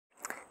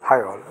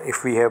Hi all,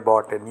 if we have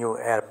bought a new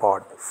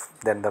AirPod,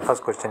 then the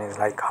first question is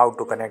like how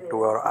to connect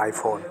to our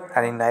iPhone.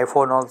 And in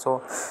iPhone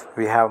also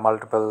we have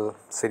multiple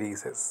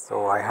series.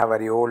 So I have a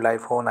very old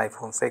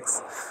iPhone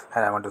 6,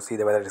 and I want to see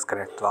whether it is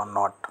connected or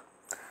not.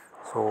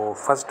 So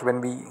first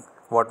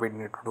what we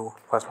need to do,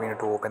 first we need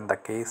to open the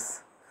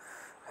case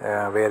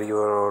where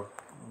your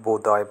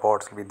both the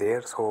iPods will be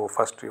there. So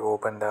first you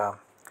open the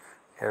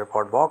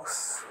AirPod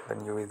box,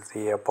 then you will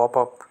see a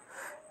pop-up.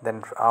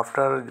 Then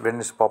after when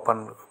this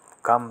pop-up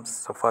comes,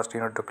 so first you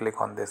need to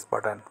click on this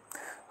button.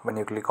 When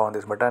you click on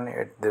this button,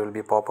 there will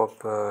be pop-up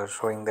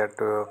showing that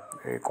you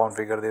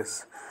configure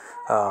this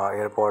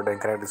AirPod and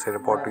connect this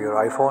AirPod to your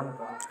iPhone,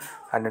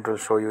 and it will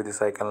show you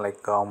this icon like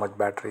how much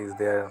battery is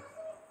there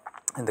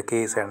in the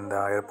case and the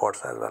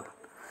AirPods as well.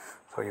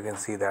 So you can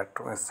see that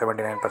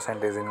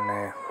 79% is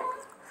in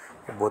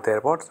both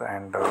AirPods,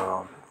 and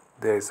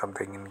there is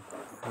something in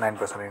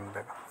 9% in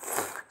the.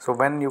 So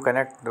when you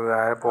connect the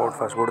AirPod,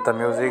 first go to the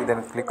music,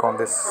 then click on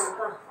this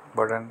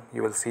button.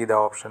 You will see the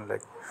option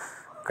like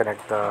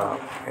connect the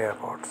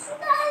AirPods.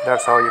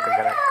 That's how you can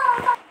connect.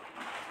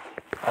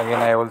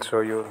 Again, I will show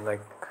you like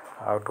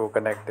how to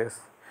connect this.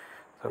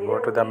 So go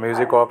to the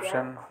music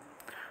option,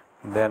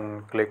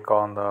 then click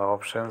on the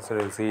options. You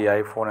will see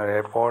iPhone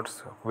or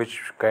AirPods,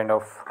 which kind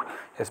of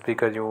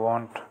speaker you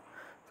want.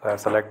 So I have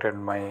selected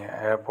my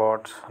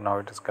AirPods. Now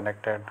it is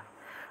connected,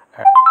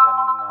 and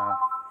then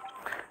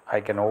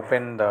I can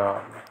open the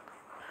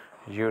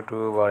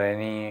YouTube or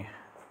any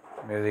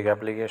music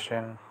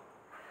application.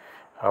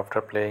 After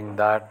playing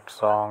that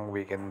song,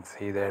 we can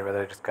see there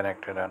whether it is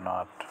connected or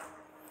not.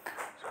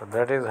 So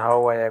that is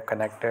how I have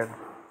connected,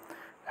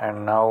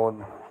 and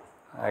now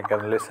I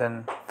can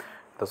listen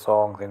the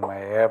songs in my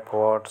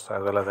AirPods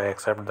as well as I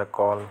accept the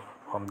call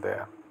from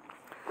there.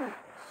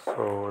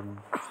 So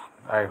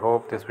I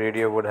hope this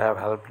video would have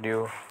helped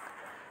you,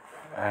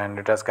 and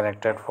it has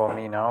connected for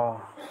me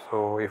now.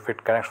 So if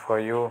it connects for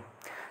you,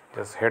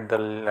 just hit the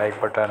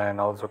like button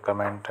and also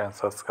comment and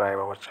subscribe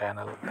our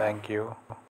channel. Thank you.